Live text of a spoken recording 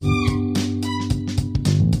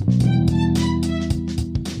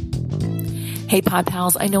Hey, Pod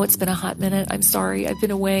Pals, I know it's been a hot minute. I'm sorry. I've been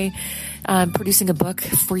away producing a book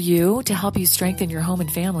for you to help you strengthen your home and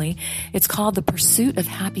family. It's called The Pursuit of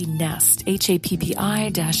Happy Nest, HAPPI-N-E-S-T,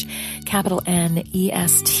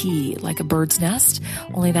 like a bird's nest,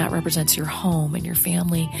 only that represents your home and your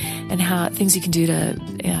family and how things you can do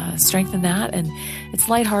to strengthen that. And it's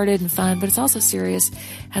lighthearted and fun, but it's also serious,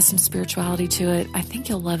 has some spirituality to it. I think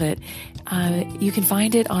you'll love it. You can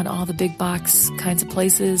find it on all the big box kinds of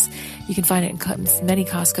places. You can find it in many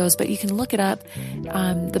Costco's, but you can look it up.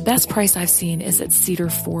 The best price I've seen is at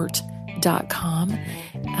cedarfort.com.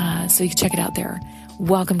 So you can check it out there.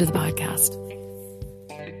 Welcome to the podcast.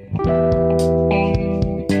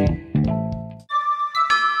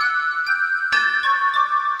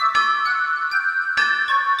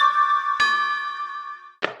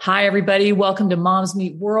 Hi, everybody. Welcome to Moms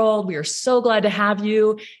Meet World. We are so glad to have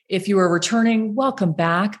you. If you are returning, welcome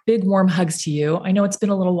back. Big warm hugs to you. I know it's been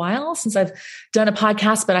a little while since I've done a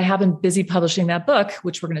podcast, but I have been busy publishing that book,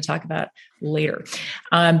 which we're going to talk about later.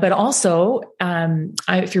 But also,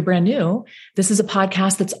 if you're brand new, this is a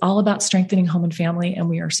podcast that's all about strengthening home and family, and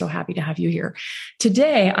we are so happy to have you here.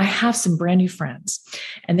 Today, I have some brand new friends,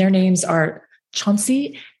 and their names are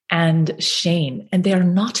Chauncey and Shane, and they are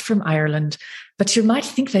not from Ireland. But you might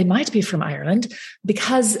think they might be from Ireland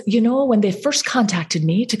because, when they first contacted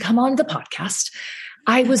me to come on the podcast,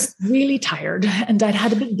 I was really tired and I'd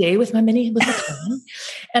had a big day with my client.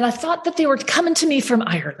 And I thought that they were coming to me from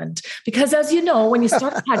Ireland because, as you know, when you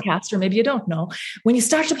start a podcast, or maybe you don't know, when you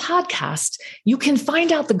start a podcast, you can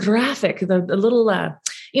find out the graphic, the little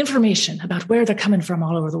information about where they're coming from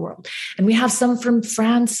all over the world. And we have some from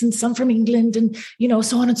France and some from England and,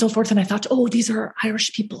 so on and so forth. And I thought, these are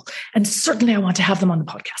Irish people. And certainly I want to have them on the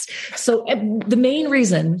podcast. So the main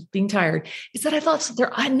reason, being tired, is that I thought their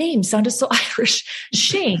names sounded so Irish.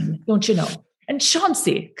 Shane, don't you know? And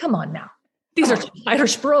Chauncey, come on now. These are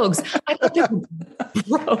Irish brogues. I thought they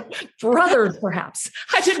were brothers, perhaps.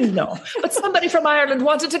 I didn't know. But somebody from Ireland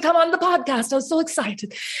wanted to come on the podcast. I was so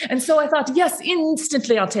excited. And so I thought, yes,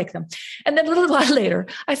 instantly I'll take them. And then a little while later,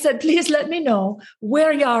 I said, please let me know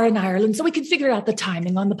where you are in Ireland so we can figure out the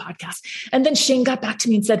timing on the podcast. And then Shane got back to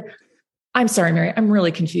me and said, I'm sorry, Mary, I'm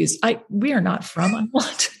really confused. We are not from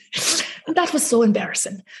Ireland. And that was so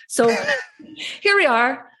embarrassing. So here we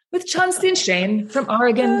are with Chauncey and Shane from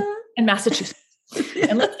Oregon and Massachusetts.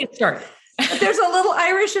 And let's get started. There's a little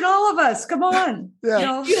Irish in all of us. Come on.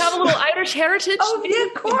 Yeah. You have a little Irish heritage? Oh, yeah,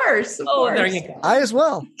 of course. There you go. I as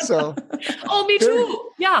well. So. Oh, me too.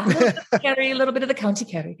 Yeah. A little bit of the County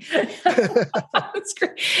Kerry. That's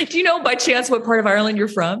great. Do you know by chance what part of Ireland you're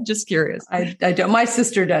from? Just curious. I don't. My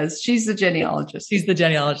sister does. She's the genealogist. She's the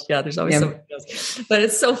genealogist. Yeah. There's always somebody who knows. But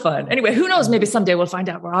it's so fun. Anyway, who knows? Maybe someday we'll find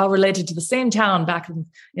out we're all related to the same town back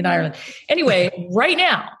in Ireland. Anyway, right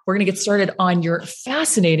now we're going to get started on your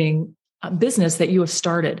fascinating business that you have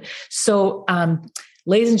started. So,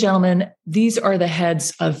 ladies and gentlemen, these are the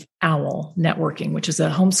heads of OWL Networking, which is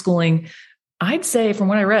a homeschooling, I'd say from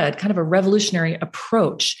what I read, kind of a revolutionary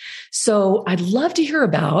approach. So I'd love to hear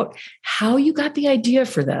about how you got the idea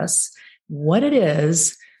for this, what it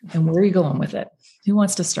is, and where you're going with it. Who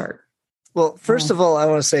wants to start? Well, first of all, I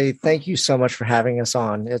want to say thank you so much for having us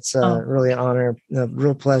on. It's really an honor, a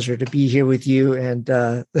real pleasure to be here with you. And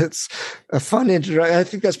it's a fun introduction. I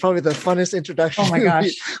think that's probably the funnest introduction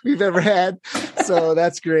we've ever had. So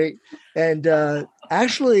that's great. And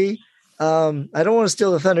actually, I don't want to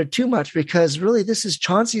steal the thunder too much because really this is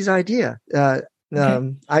Chauncey's idea. I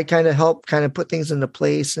kind of help put things into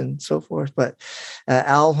place and so forth. But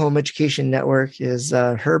OWL Home Education Network is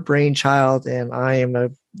her brainchild, and I am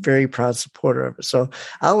a very proud supporter of it. So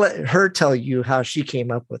I'll let her tell you how she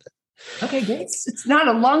came up with it. Okay, great. It's not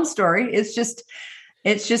a long story. It's just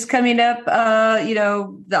coming up.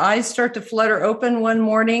 The eyes start to flutter open one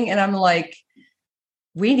morning, and I'm like,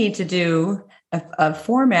 we need to do a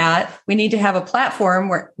format. We need to have a platform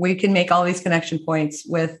where we can make all these connection points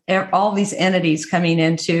with all these entities coming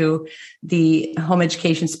into the home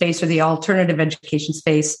education space or the alternative education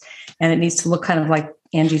space. And it needs to look kind of like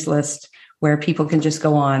Angie's List, where people can just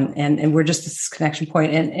go on and we're just this connection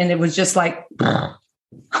point. And it was just like that's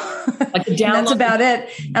about it.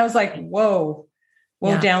 I was like, whoa,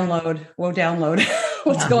 download.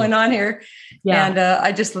 What's going on here? Yeah. And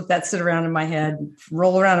I just let that sit around in my head,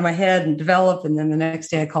 roll around in my head and develop. And then the next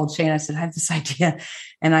day I called Shane. I said, I have this idea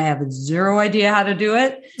and I have zero idea how to do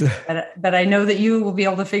it, but I know that you will be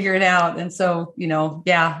able to figure it out. And so, it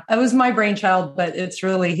was my brainchild, but it's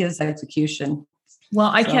really his execution. Well,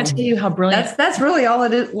 I can't tell you how brilliant. That's really all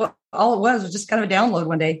it is. All it was just kind of a download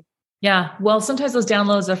one day. Yeah. Well, sometimes those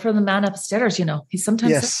downloads are from the man upstairs, He's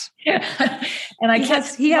sometimes. Yes. And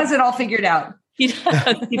he has it all figured out. He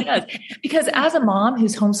does. He does. Because as a mom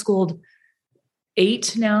who's homeschooled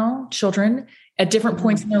 8 now children at different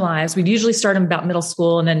points in their lives, we'd usually start them about middle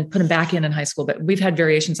school and then put them back in high school, but we've had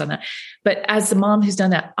variations on that. But as the mom who's done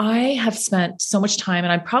that, I have spent so much time,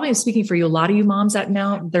 and I'm probably speaking for you, a lot of you moms that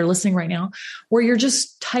now they're listening right now, where you're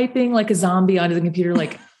just typing like a zombie onto the computer,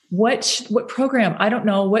 like, what program? I don't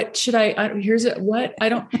know. What should here's it. What I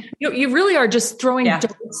don't, you really are just throwing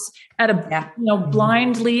darts at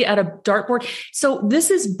blindly at a dartboard. So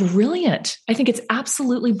this is brilliant. I think it's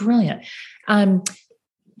absolutely brilliant.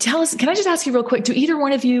 Tell us, can I just ask you real quick, do either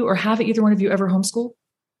one of you or have either one of you ever homeschooled?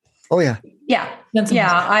 Oh yeah. Yeah.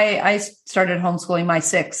 I started homeschooling my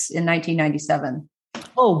 6 in 1997.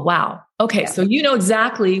 Oh, wow. Okay. Yeah. So you know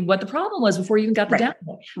exactly what the problem was before you even got the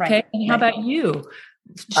download. Right. Okay. And how about you?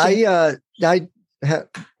 We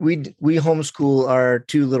homeschool our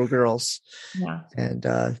 2 little girls. Yeah. And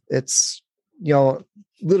it's, a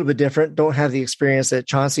little bit different. Don't have the experience that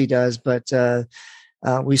Chauncey does, but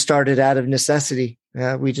we started out of necessity.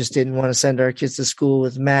 We just didn't want to send our kids to school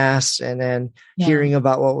with masks, and then hearing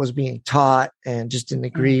about what was being taught, and just didn't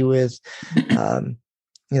agree with,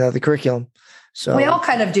 the curriculum. So we all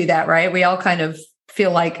kind of do that, right? We all kind of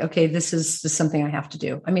feel like, okay, this is something I have to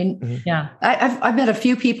do. I mean, I've met a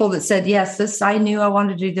few people that said, yes, I knew I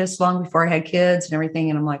wanted to do this long before I had kids and everything.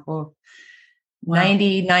 And I'm like, well,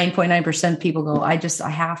 99.9% people go, I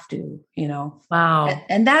have to, Wow.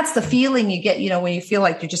 And that's the feeling you get, when you feel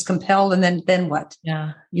like you're just compelled, and then what?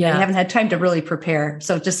 Yeah. You haven't had time to really prepare.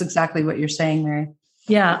 So just exactly what you're saying, Mary.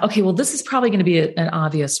 Yeah. Okay. Well, this is probably going to be an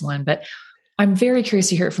obvious one, but I'm very curious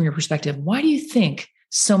to hear it from your perspective. Why do you think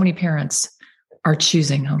so many parents are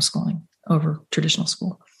choosing homeschooling over traditional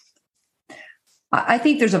school? I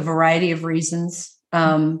think there's a variety of reasons.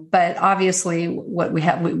 But obviously what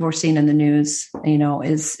we're seeing in the news,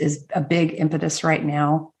 is a big impetus right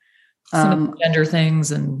now. Some of the gender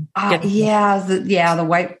things and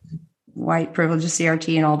the white privilege,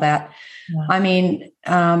 CRT and all that. Yeah. I mean,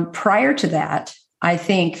 prior to that, I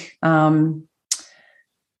think, for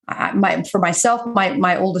myself,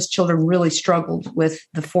 my oldest children really struggled with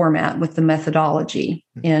the format, with the methodology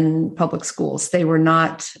in public schools. They were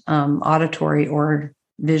not auditory or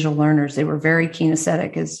visual learners. They were very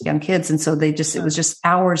kinesthetic as young kids. And so it was just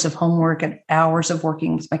hours of homework and hours of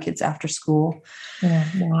working with my kids after school. Yeah,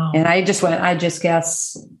 wow. And I just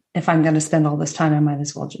guess if I'm going to spend all this time, I might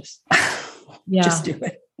as well just do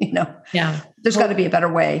it, Yeah. There's got to be a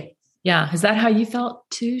better way. Yeah. Is that how you felt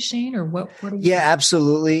too, Shane? Or what? Yeah,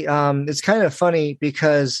 absolutely. It's kind of funny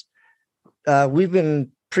because we've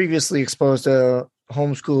been previously exposed to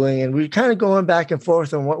homeschooling, and we're kind of going back and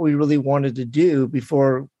forth on what we really wanted to do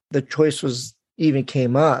before the choice even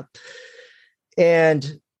came up.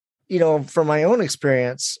 And, from my own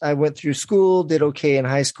experience, I went through school, did okay in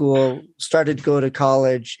high school, started to go to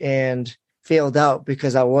college, and failed out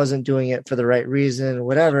because I wasn't doing it for the right reason or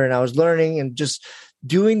whatever. And I was learning and just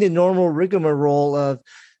doing the normal rigmarole of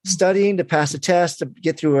studying to pass a test, to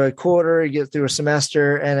get through a quarter, get through a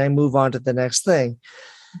semester, and I move on to the next thing.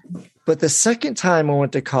 But the second time I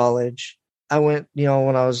went to college, I went,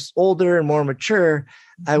 when I was older and more mature,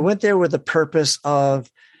 I went there with the purpose of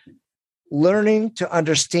learning to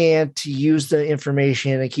understand, to use the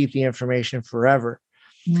information and keep the information forever.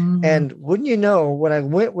 Mm-hmm. And wouldn't you know, when I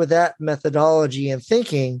went with that methodology and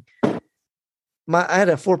thinking, I had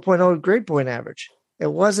a 4.0 grade point average.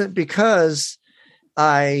 It wasn't because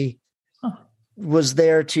I was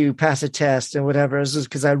there to pass a test and whatever. It was just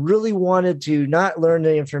because I really wanted to not learn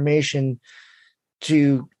the information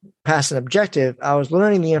to pass an objective. I was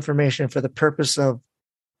learning the information for the purpose of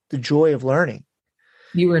the joy of learning.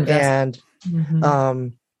 You were invested.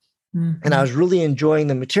 And, and I was really enjoying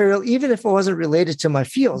the material, even if it wasn't related to my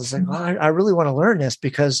field. It's like, well, I really want to learn this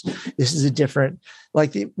because this is a different,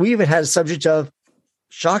 we even had a subject of,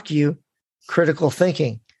 shock you, critical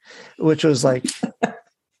thinking, which was like,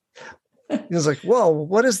 it was like, whoa,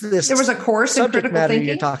 what is this? There was a course in critical matter thinking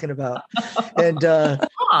you're talking about. And,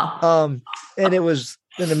 and it was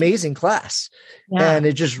an amazing class. Yeah. And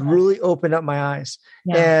it just really opened up my eyes.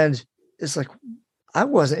 Yeah. And it's like, I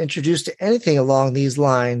wasn't introduced to anything along these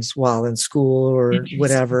lines while in school or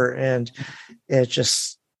whatever. And it's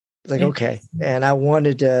just like, okay. And I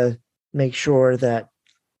wanted to make sure that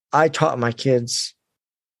I taught my kids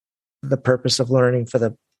the purpose of learning for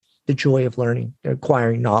the joy of learning,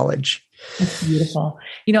 acquiring knowledge. That's beautiful.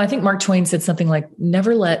 I think Mark Twain said something like,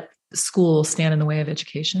 never let school stand in the way of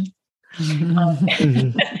education.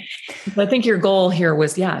 Mm-hmm. But I think your goal here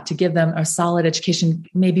was, to give them a solid education,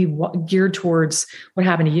 maybe geared towards what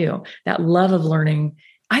happened to you, that love of learning,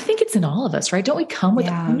 I think it's in all of us, right? Don't we come with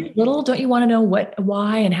when you're little? Don't you want to know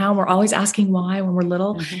why and how? We're always asking why when we're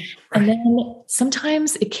little. Mm-hmm. Right. And then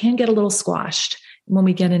sometimes it can get a little squashed when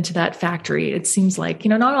we get into that factory. It seems like,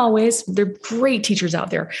 not always. There are great teachers out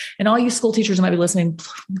there. And all you school teachers who might be listening,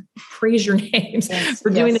 praise your names for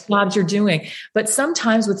doing the jobs you're doing. But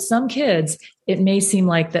sometimes with some kids, it may seem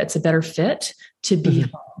like that's a better fit to be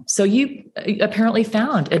home. So you apparently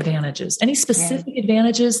found advantages. Any specific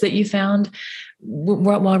advantages that you found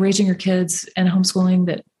while raising your kids and homeschooling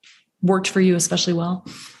that worked for you especially well?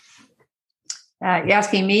 You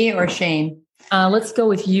asking me or Shane? Let's go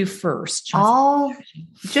with you first.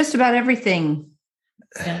 Just about everything.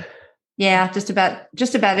 Yeah, just about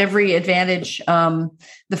every advantage.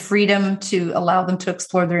 The freedom to allow them to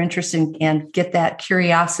explore their interests and get that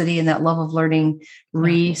curiosity and that love of learning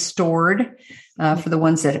restored. For the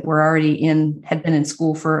ones that were already had been in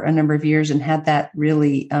school for a number of years and had that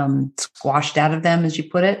really squashed out of them, as you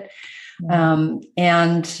put it.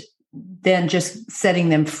 And then just setting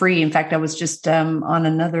them free. In fact, I was just on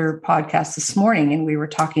another podcast this morning, and we were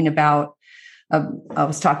talking about, I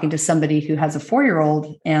was talking to somebody who has a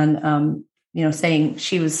 4-year-old and, saying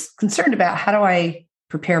she was concerned about how do I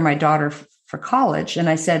prepare my daughter for college? And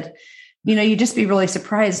I said, you'd just be really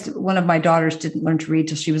surprised. One of my daughters didn't learn to read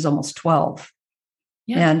till she was almost 12.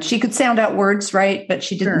 And she could sound out words, right? But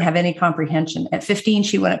she didn't have any comprehension. At 15,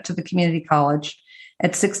 she went up to the community college.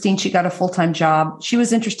 At 16, she got a full-time job. She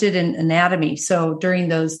was interested in anatomy. So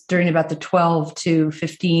during about the 12 to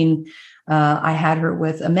 15, I had her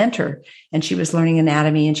with a mentor, and she was learning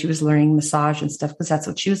anatomy and she was learning massage and stuff because that's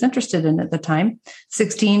what she was interested in at the time.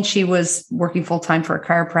 16, she was working full-time for a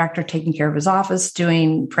chiropractor, taking care of his office,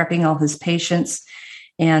 prepping all his patients.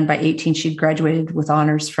 And by 18, she'd graduated with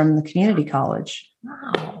honors from the community college.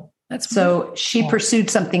 Wow. That's so wonderful. She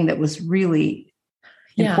pursued something that was really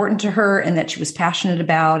important to her and that she was passionate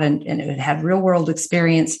about and it had real world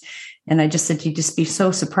experience. And I just said, you'd just be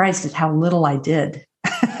so surprised at how little I did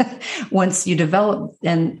once you develop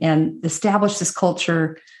and establish this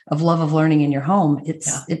culture of love of learning in your home.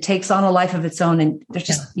 It takes on a life of its own, and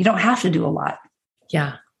there's you don't have to do a lot.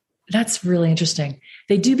 Yeah. That's really interesting.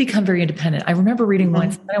 They do become very independent. I remember reading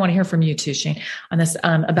once, and I want to hear from you too, Shane, on this,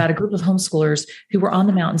 about a group of homeschoolers who were on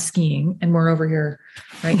the mountain skiing, and we're over here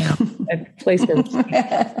right now at a place where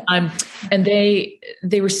and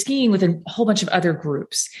they were skiing with a whole bunch of other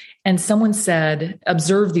groups. And someone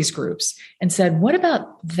observed these groups and said, what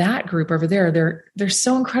about that group over there? They're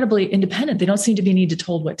so incredibly independent. They don't seem to be needed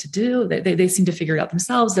told what to do. They seem to figure it out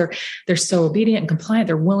themselves. They're so obedient and compliant.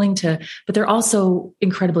 They're willing to, but they're also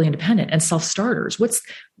incredibly independent and self-starters.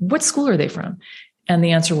 What school are they from? And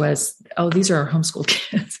the answer was, these are our homeschool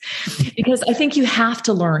kids. Because I think you have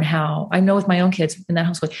to learn how. I know with my own kids in that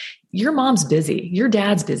homeschool, your mom's busy, your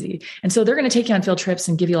dad's busy. And so they're going to take you on field trips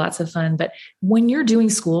and give you lots of fun. But when you're doing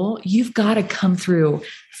school, you've got to come through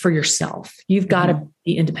for yourself. You've got to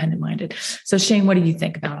be independent minded. So Shane, what do you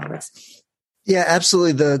think about all this? Yeah,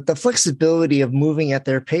 absolutely. The flexibility of moving at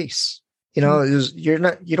their pace. You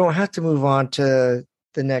don't have to move on to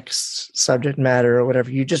the next subject matter or whatever.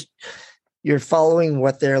 You're following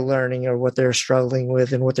what they're learning or what they're struggling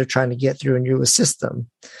with and what they're trying to get through, and you assist them.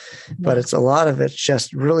 But it's a lot of it's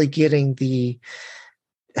just really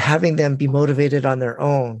having them be motivated on their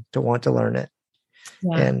own to want to learn it.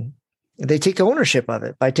 Yeah. And they take ownership of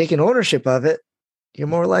it. By taking ownership of it, you're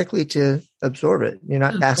more likely to absorb it. You're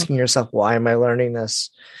not asking yourself, why am I learning this?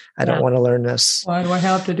 I don't want to learn this. Why do I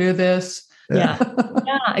have to do this? Yeah,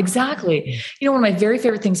 exactly. One of my very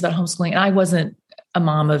favorite things about homeschooling, and I wasn't a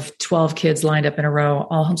mom of 12 kids lined up in a row,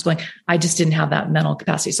 all homeschooling. I just didn't have that mental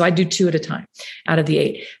capacity. So I do 2 at a time out of the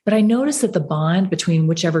 8. But I noticed that the bond between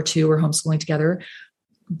whichever 2 were homeschooling together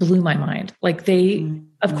blew my mind. Like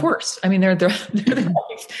of course, I mean, they're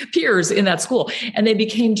peers in that school, and they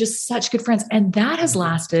became just such good friends. And that has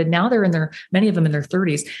lasted. Now they're many of them in their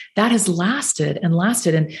 30s. That has lasted.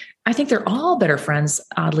 And I think they're all better friends,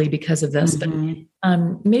 oddly, because of this. But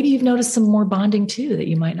maybe you've noticed some more bonding too that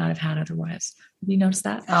you might not have had otherwise. Have you noticed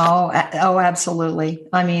that? Oh, absolutely.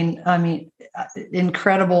 I mean,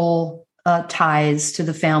 incredible ties to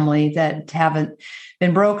the family that haven't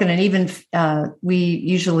been broken. And even we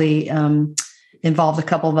usually involved a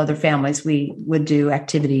couple of other families. We would do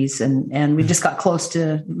activities and we just got close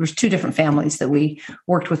to, there's 2 different families that we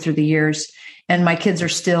worked with through the years. And my kids are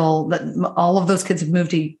still, all of those kids have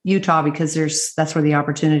moved to Utah because that's where the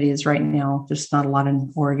opportunity is right now. There's not a lot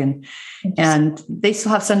in Oregon, and they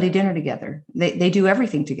still have Sunday dinner together. They do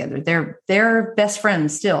everything together. They're best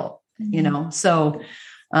friends still, so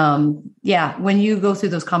when you go through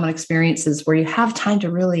those common experiences where you have time to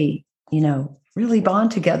really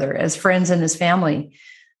bond together as friends and as family,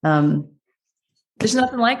 There's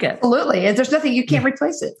nothing like it. Absolutely. There's nothing, you can't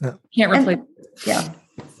replace it. Can't replace it. Yeah.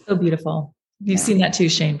 So beautiful. You've seen that too,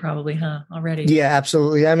 Shane, probably, huh? Already. Yeah,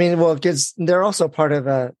 absolutely. I mean, well, because they're also part of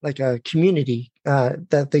a community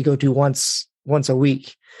that they go to once a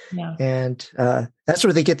week. Yeah. And that's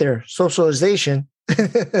where they get their socialization.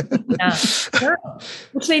 Yeah, sure.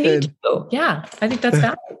 Which they need to. Yeah, I think that's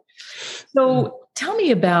valid. So tell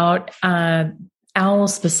me about OWL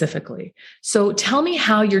specifically. So tell me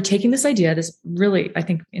how you're taking this idea, this really, I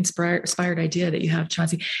think, inspired idea that you have,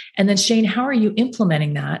 Chauncey. And then Shane, how are you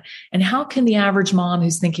implementing that? And how can the average mom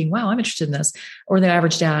who's thinking, wow, I'm interested in this, or the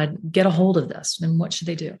average dad get a hold of this? And what should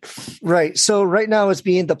they do? Right. So right now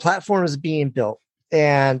the platform is being built.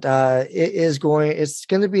 And it's going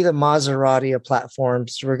to be the Maserati of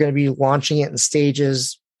platforms. We're going to be launching it in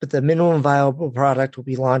stages, but the minimum viable product will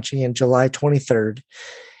be launching in July 23rd.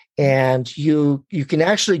 And you can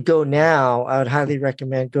actually go now. I would highly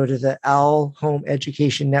recommend go to the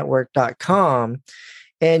owlhomeeducationnetwork.com,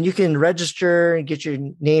 and you can register and get your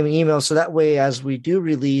name and email. So that way, as we do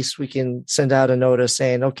release, we can send out a notice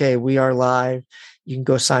saying, okay, we are live. You can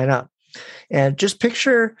go sign up. And just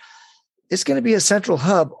picture, it's going to be a central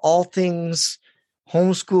hub, all things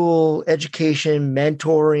homeschool, education,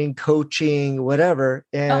 mentoring, coaching, whatever.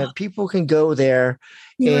 And people can go there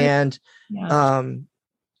and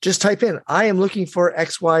just type in, I am looking for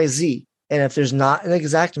XYZ. And if there's not an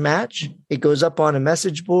exact match, it goes up on a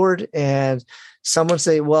message board and someone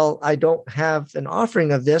say, well, I don't have an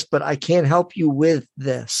offering of this, but I can help you with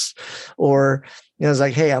this. Or, it's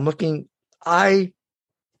like, hey,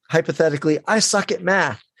 hypothetically, I suck at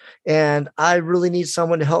math and I really need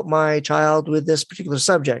someone to help my child with this particular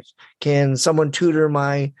subject. Can someone tutor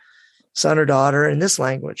my son or daughter in this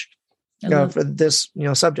language, for this,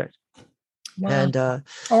 subject? Wow. And,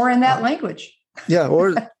 or in that language. Yeah.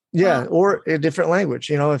 Or a different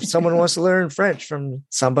language. If someone wants to learn French from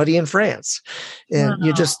somebody in France, and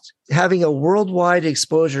you're just having a worldwide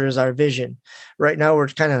exposure is our vision. Right now, we're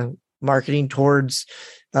kind of marketing towards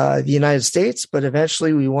the United States, but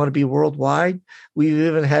eventually we want to be worldwide. We've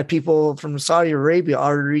even had people from Saudi Arabia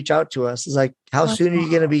already reach out to us. It's like, how soon are you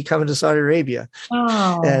going to be coming to Saudi Arabia?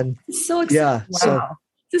 Wow. And so exciting. Yeah. Wow. So,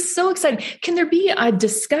 this is so exciting. Can there be a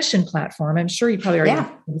discussion platform? I'm sure you probably already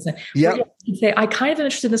Yeah. You say, I kind of am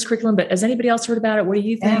interested in this curriculum, but has anybody else heard about it? What do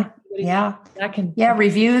you think?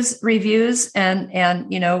 Reviews and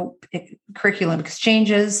curriculum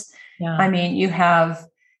exchanges. Yeah. I mean, you have,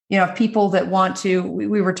 people that want to,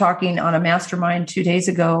 we were talking on a mastermind 2 days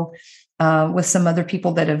ago with some other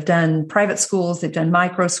people that have done private schools, they've done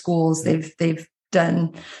micro schools, they've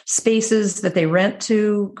done spaces that they rent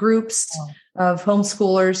to groups of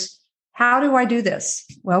homeschoolers. How do I do this?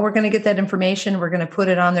 Well, we're going to get that information. We're going to put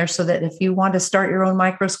it on there so that if you want to start your own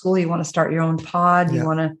micro school, you want to start your own pod, you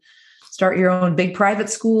want to start your own big private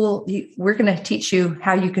school, we're going to teach you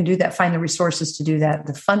how you can do that, find the resources to do that,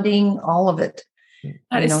 the funding, all of it.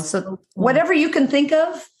 So whatever you can think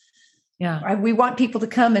of, we want people to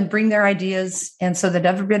come and bring their ideas, and so that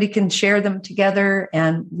everybody can share them together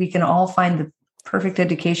and we can all find the perfect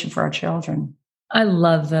education for our children. I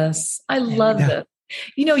love this. I love this.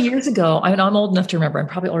 Years ago, I'm old enough to remember, I'm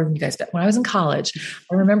probably older than you guys, but when I was in college,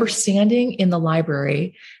 I remember standing in the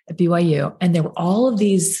library at BYU, and there were all of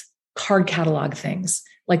these card catalog things.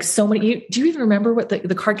 Like so many, do you even remember what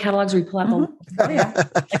the card catalogs where you pull out the like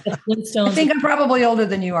the Flintstones? I think I'm probably older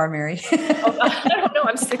than you are, Mary. I don't know.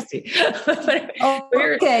 I'm 60.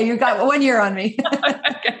 Okay. You got 1 year on me.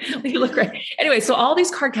 You look great. Anyway, so all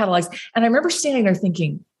these card catalogs. And I remember standing there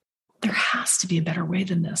thinking, there has to be a better way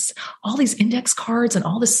than this. All these index cards and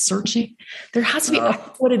all this searching. There has to be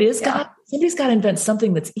what it is. God, somebody's got to invent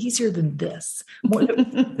something that's easier than this.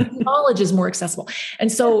 Knowledge is more accessible.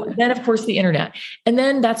 And so then, of course, the internet. And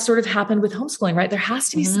then that sort of happened with homeschooling, right? There has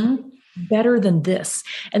to be something better than this.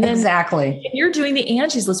 And then exactly. You're doing the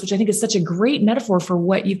Angie's List, which I think is such a great metaphor for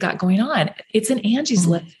what you've got going on. It's an Angie's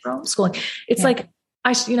List for homeschooling. It's like,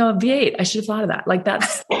 V8, I should have thought of that. Like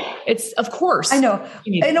it's of course. I know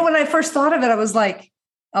when I first thought of it, I was like,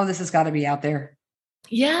 oh, this has got to be out there.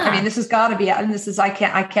 Yeah. I mean, this has got to be out. And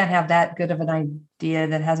I can't have that good of an idea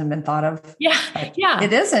that hasn't been thought of. Yeah. Yeah.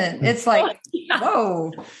 It isn't. It's like,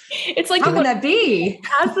 whoa. It's like, how can that be?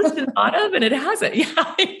 Has this been thought of? And it hasn't.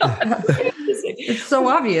 Yeah. It's so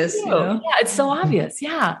obvious. Yeah. It's so obvious.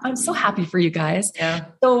 Yeah. I'm so happy for you guys. Yeah.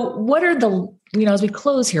 So what are as we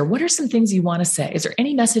close here, what are some things you want to say? Is there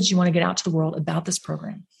any message you want to get out to the world about this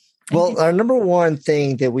program? Well, our number one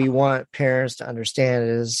thing that we want parents to understand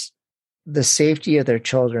is the safety of their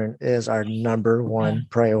children is our number one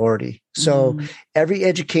priority. So every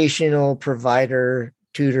educational provider,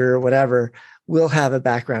 tutor, whatever, we'll have a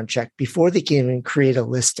background check before they can even create a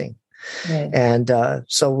listing. Right. And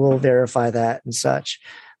so we'll verify that and such.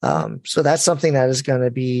 So that's something that is going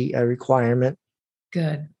to be a requirement.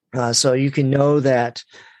 Good. So you can know that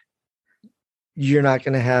you're not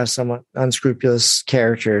going to have some unscrupulous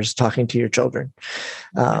characters talking to your children,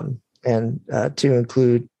 and to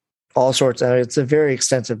include all sorts of, it's a very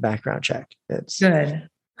extensive background check. It's good.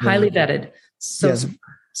 Highly vetted. So, yes.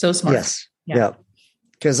 So smart. Yes. Yeah.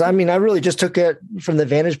 Because I mean, I really just took it from the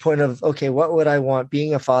vantage point of, okay, what would I want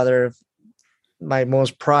being a father of my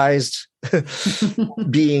most prized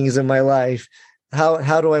beings in my life?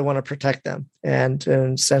 How do I want to protect them? And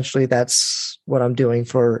essentially that's what I'm doing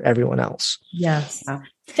for everyone else. Yes.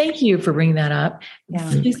 Thank you for bringing that up. Yeah.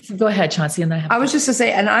 Please go ahead, Chauncey. And I was just to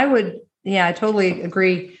say, and I totally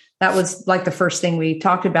agree. That was like the first thing we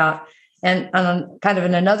talked about. And kind of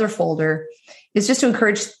in another folder is just to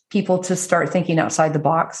encourage people to start thinking outside the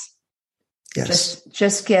box. Yes.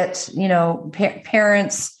 Just get,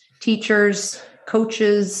 parents, teachers,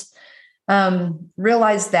 coaches,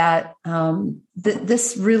 realize that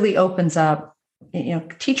this really opens up,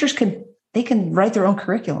 teachers they can write their own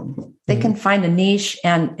curriculum. They can find a niche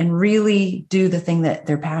and really do the thing that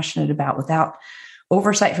they're passionate about without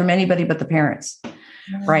oversight from anybody but the parents.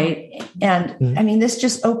 Right. And I mean, this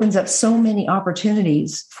just opens up so many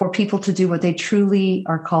opportunities for people to do what they truly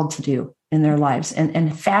are called to do in their lives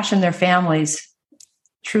and fashion their families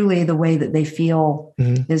truly the way that they feel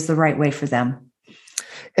is the right way for them.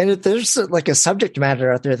 And if there's like a subject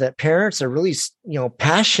matter out there that parents are really,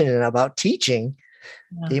 passionate about teaching,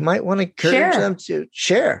 they might want to encourage them to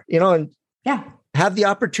share, and have the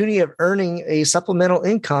opportunity of earning a supplemental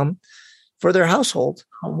income for their household.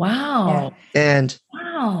 Oh, wow. Yeah. And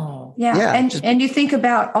wow. Yeah. And you think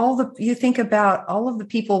about all of the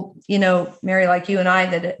people, Mary, like you and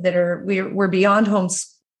I we're beyond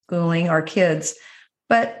homeschooling our kids,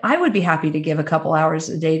 but I would be happy to give a couple hours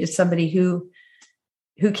a day to somebody who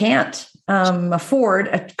can't afford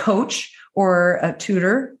a coach or a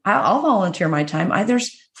tutor. I'll volunteer my time.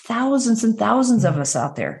 There's thousands and thousands of us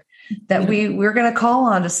out there that we're going to call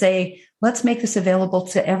on to say, let's make this available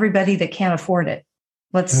to everybody that can't afford it.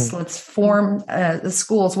 Let's form the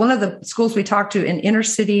schools. One of the schools we talked to in inner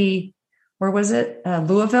city, where was it?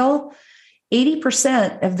 Louisville.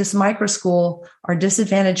 80% of this micro school are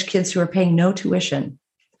disadvantaged kids who are paying no tuition.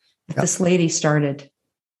 This lady started.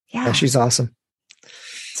 Yeah, she's awesome.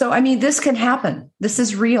 So, I mean, this can happen. This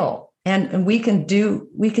is real. And we can do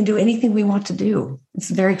anything we want to do. It's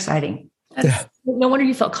very exciting. No wonder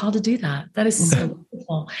you felt called to do that. That is so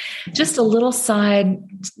beautiful. Just a little sad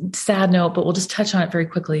note, but we'll just touch on it very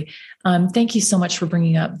quickly. Thank you so much for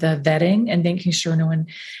bringing up the vetting and making sure no one.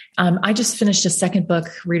 I just finished a second book,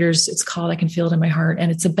 readers. It's called I Can Feel It in My Heart.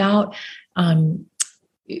 And it's about,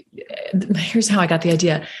 here's how I got the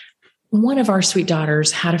idea. One of our sweet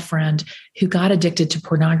daughters had a friend who got addicted to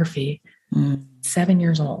pornography, 7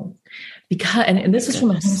 years old, and this was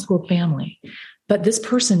from a homeschool family. But this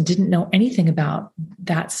person didn't know anything about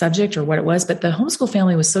that subject or what it was. But the homeschool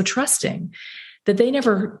family was so trusting that they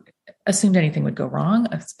never assumed anything would go wrong.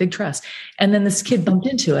 It's big trust. And then this kid bumped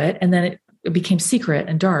into it, and then it became secret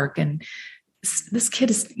and dark. And this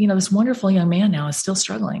kid is, this wonderful young man now is still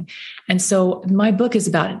struggling. And so my book is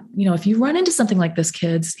about, if you run into something like this,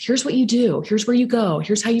 kids, here's what you do. Here's where you go.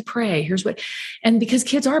 Here's how you pray. And because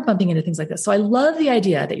kids are bumping into things like this. So I love the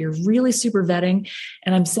idea that you're really super vetting.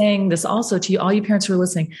 And I'm saying this also to you, all you parents who are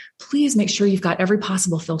listening, please make sure you've got every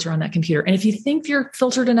possible filter on that computer. And if you think you're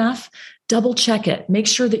filtered enough, double check it. Make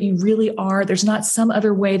sure that you really are. There's not some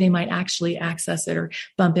other way they might actually access it or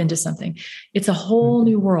bump into something. It's a whole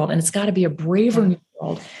new world, and it's got to be a braver new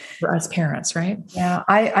world for us parents, right? Yeah.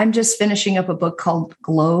 I'm just finishing up a book called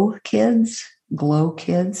Glow Kids,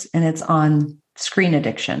 and it's on screen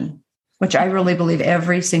addiction, which I really believe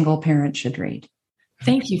every single parent should read.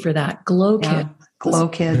 Thank you for that. Glow Kids. Glow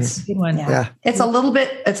Kids. Good one. Yeah. It's a little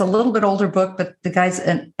bit older book, but the guy's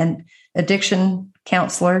an addiction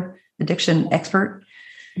counselor, addiction expert.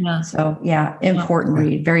 Yeah. So important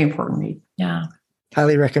read, very important read. Yeah.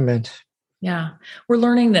 Highly recommend. Yeah. We're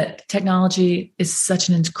learning that technology is such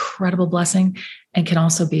an incredible blessing and can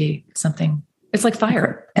also be something, it's like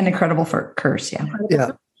fire. An incredible curse. Yeah.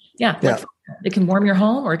 Yeah. It can warm your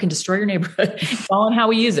home or it can destroy your neighborhood. It's all on how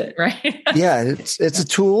we use it, right? Yeah. It's a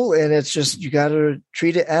tool, and it's just, you got to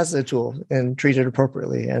treat it as a tool and treat it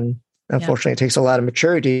appropriately. And unfortunately, it takes a lot of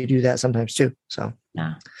maturity to do that sometimes too. So,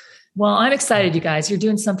 yeah. Well, I'm excited, you guys. You're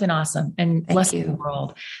doing something awesome and blessing the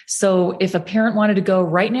world. So if a parent wanted to go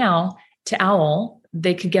right now to OWL,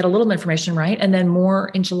 they could get a little information, right? And then more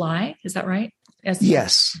in July. Is that right?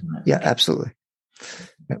 Yes. Yeah, absolutely.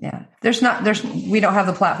 Yeah. We don't have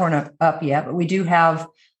the platform up yet, but we do have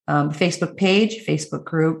Facebook page, Facebook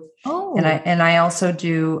group. Oh, and I also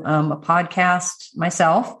do a podcast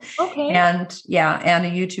myself. Okay. And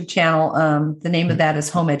a YouTube channel. The name of that is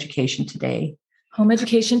Home Education Today. Home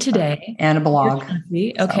Education Today. And a blog.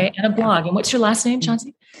 Okay. And a blog. And what's your last name,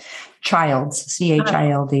 Chauncey? Childs,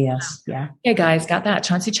 Childs. Yeah. Okay, guys, got that.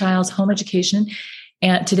 Chauncey Childs, Home Education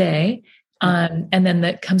and Today. And then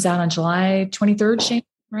that comes out on July 23rd, Shane,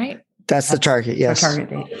 right? That's the target. Yes. The target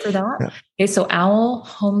date for that. Yeah. Okay. So Owl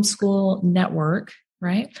Homeschool Network,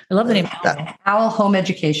 right? I love the name. Owl Home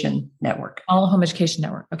Education Network. Owl Home Education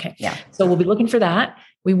Network. Okay. Yeah. So we'll be looking for that.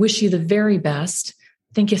 We wish you the very best.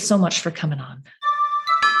 Thank you so much for coming on.